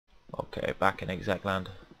Okay, back in exec land.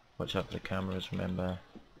 Watch out for the cameras, remember.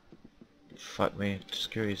 Fuck me,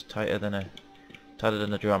 screw is tighter than a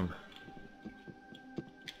drum.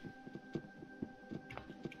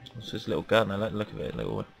 What's this little gun? I like the look of it.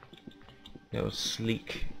 Little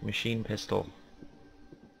sleek machine pistol.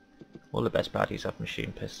 All the best baddies have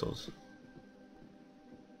machine pistols.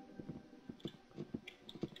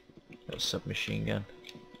 Got a submachine gun.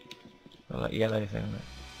 Got that yellow thing on it.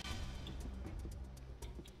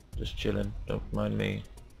 Just chilling, don't mind me.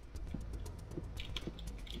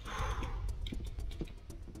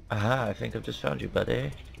 Aha, I think I've just found you,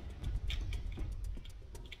 buddy.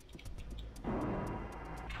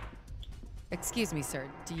 Excuse me, sir.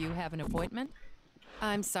 Do you have an appointment?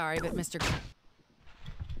 I'm sorry, but Mr.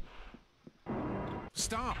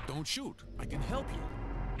 Stop! Don't shoot! I can help you.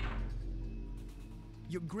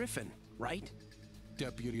 You're Griffin, right?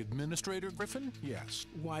 Deputy Administrator Griffin? Yes.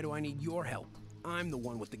 Why do I need your help? I'm the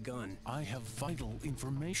one with the gun. I have vital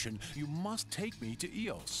information. You must take me to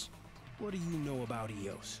EOS. What do you know about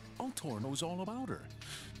EOS? Altor knows all about her.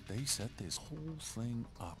 They set this whole thing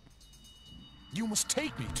up. You must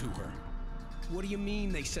take me to her. What do you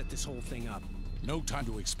mean they set this whole thing up? No time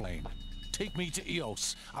to explain. Take me to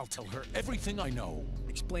EOS. I'll tell her everything I know.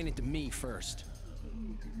 Explain it to me first.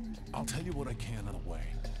 I'll tell you what I can on the way,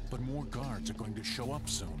 but more guards are going to show up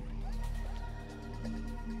soon.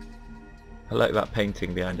 I like that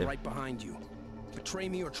painting behind him. Right behind you. Betray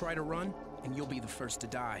me or try to run, and you'll be the first to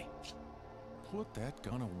die. Put that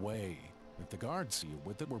gun away. If the guards see you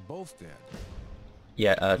with it, we're both dead.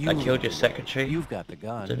 Yeah, I killed your secretary. You've got the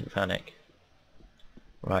gun. Didn't panic.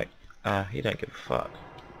 Right. He don't give a fuck.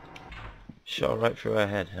 Shot her right through her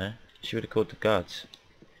head, huh? She would have called the guards.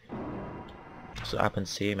 That's what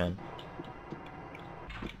happens to you, man.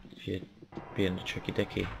 If you're being a tricky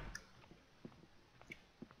dicky.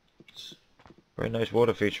 Very nice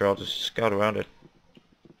water feature, I'll just scout around it.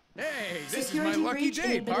 Hey, this Security is my lucky breach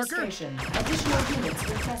day, in Parker. administration. Additional units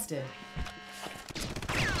requested.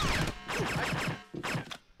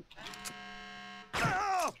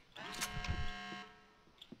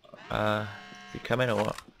 You come in or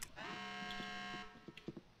what?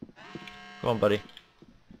 Come on, buddy.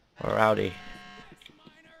 Or rowdy.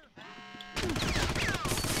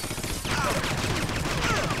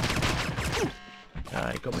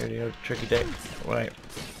 Ah, you got me with your tricky dick. Right.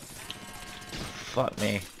 Fuck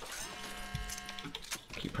me.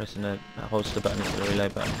 Keep pressing the holster button instead of the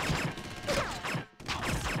reload button.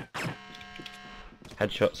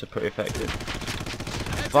 Headshots are pretty effective.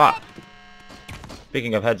 Fuck!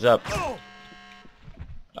 Speaking of heads up,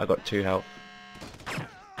 I got 2 health.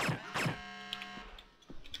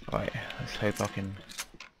 Right, let's hope I can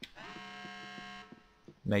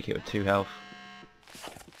make it with 2 health.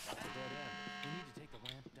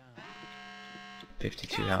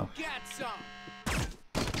 52 health.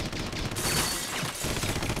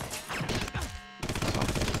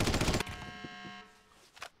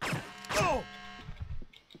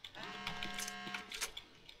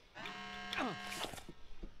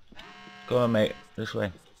 Go on, mate. This way.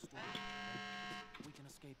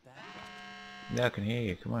 Yeah, I can hear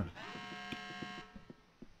you. Come on.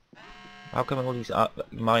 How come all these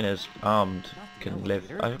miners armed can live?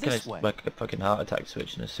 I reckon it's like a fucking heart attack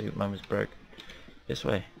switch in a suit. Mine was broke. This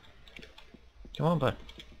way. Come on, bud.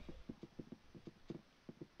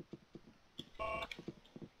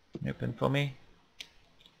 Open for me.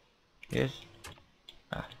 Yes.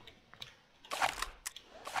 Ah.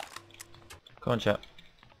 Come on, chap.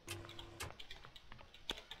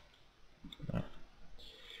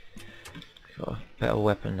 Got a better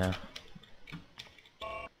weapon now.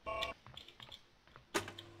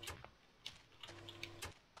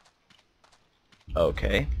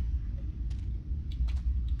 Okay.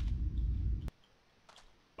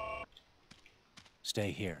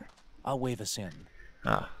 Stay here. I'll wave us in.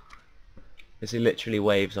 Ah. If he literally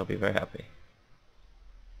waves, I'll be very happy.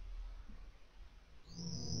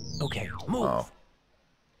 Okay, move. Oh.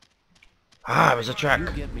 Ah, it was a track.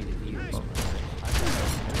 You get me to EOS. Oh.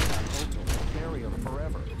 Carry him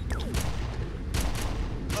forever.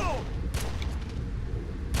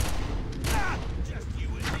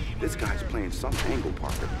 This guy's playing some angle,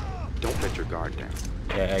 Parker. Don't let your guard down.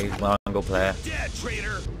 Yeah, he's my angle player. Dead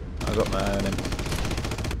traitor. I got my own.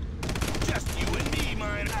 Just you and me,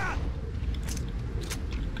 mine.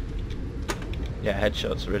 Yeah,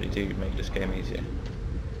 headshots really do make this game easier.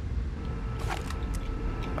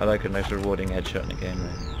 I like a nice rewarding headshot in a game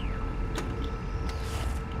though.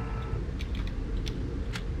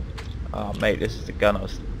 Oh mate, this is the gun I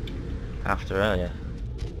was after earlier.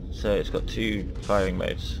 So it's got 2 firing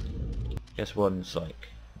modes. Guess one's like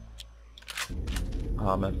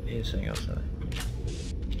armor piercing or something.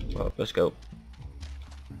 Well, let's go.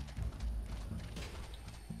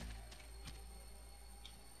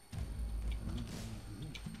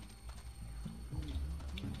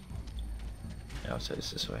 Yeah, I'll say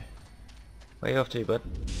it's this way. Where are you off to, bud?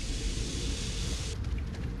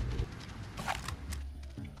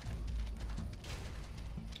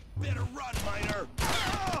 Better run, miner.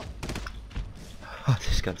 Oh,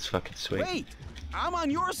 this gun's fucking sweet. Wait! I'm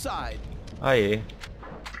on your side! Are you?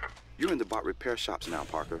 You're in the bot repair shops now,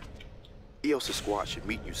 Parker. EOS's squad should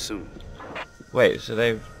meet you soon. Wait, so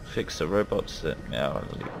they've fixed the robots that... Yeah, I'll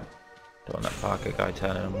leave them. Don't want that Parker guy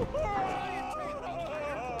turning on me.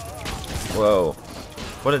 Whoa.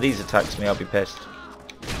 One of these attacks me, I'll be pissed.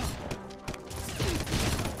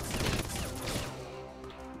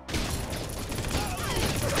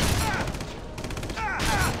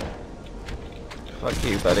 Fuck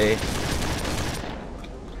you, buddy.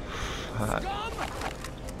 Fuck.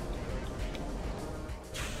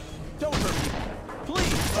 Don't hurt me!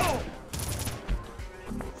 Please! Oh.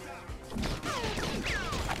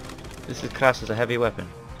 This is classed as a heavy weapon.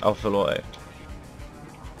 Oh, full auto.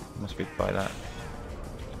 Must be by that.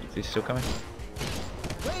 Is he still coming?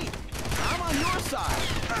 Wait! I'm on your side!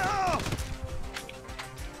 Oh.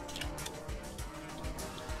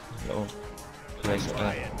 Little place up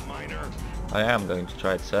Try there. it, miner. I am going to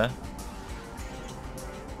try it, sir.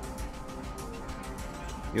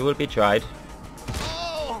 You will be tried.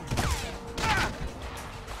 Oh.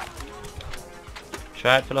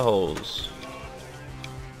 Try it full of holes.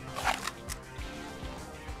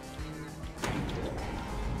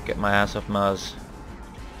 Get my ass off Mars.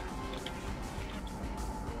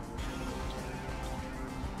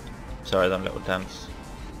 Sorry, that little dance.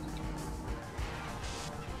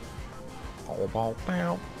 Oh, bow,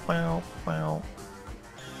 bow, bow, bow.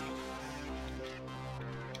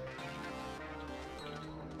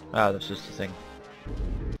 Ah, that's just the thing.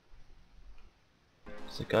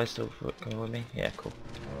 Is the guy still going with me? Yeah, cool.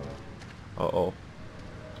 Uh-oh.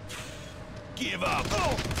 Give up.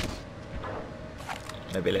 Oh.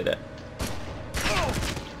 Maybe later.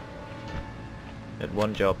 Did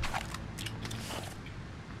one job.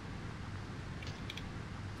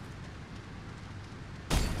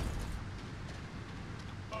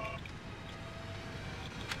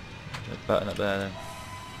 There's a button up there then.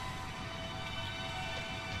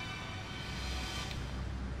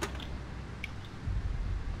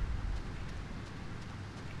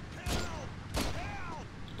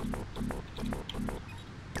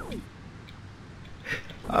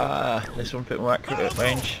 Ah, this one a bit more accurate at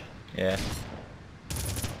range. Yeah.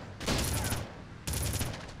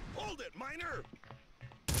 Hold it, miner.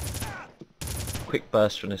 Quick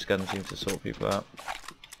burst from this gun seems to sort people out.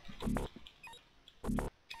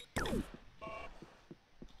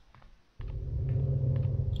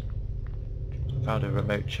 Found a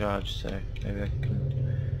remote charge, so maybe I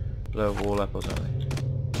can blow a wall up or something.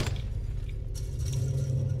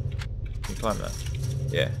 Can you climb that?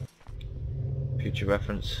 Yeah. Future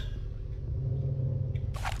reference.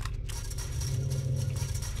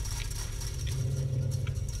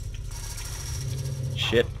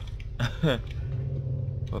 Shit.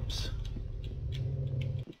 Whoops.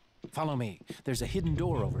 Follow me. There's a hidden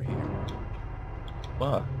door over here.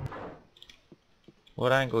 What?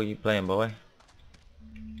 What angle are you playing, boy?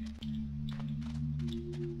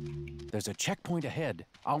 There's a checkpoint ahead.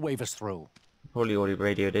 I'll wave us through. Probably already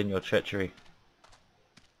radioed in your treachery.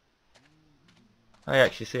 I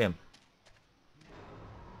actually see him.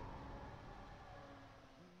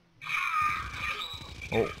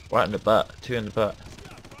 Oh, right in the butt. 2 in the butt.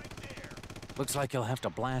 Looks like you'll have to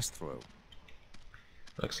blast through.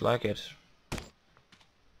 Looks like it.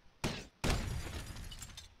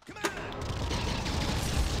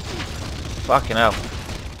 Fucking hell.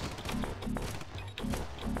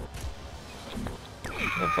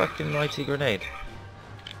 A fucking mighty grenade.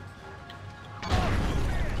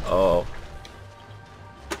 Oh.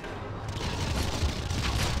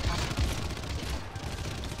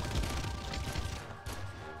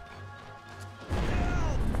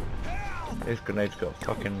 This grenade's got a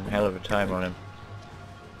fucking hell of a timer on him.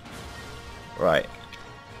 Right.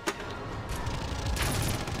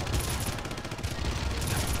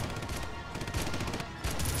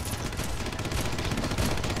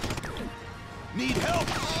 Need help.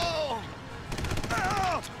 Oh.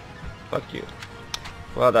 Ah. Fuck you.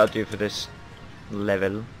 Well, that'll do for this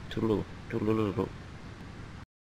level. Toodaloo. Toodaloo.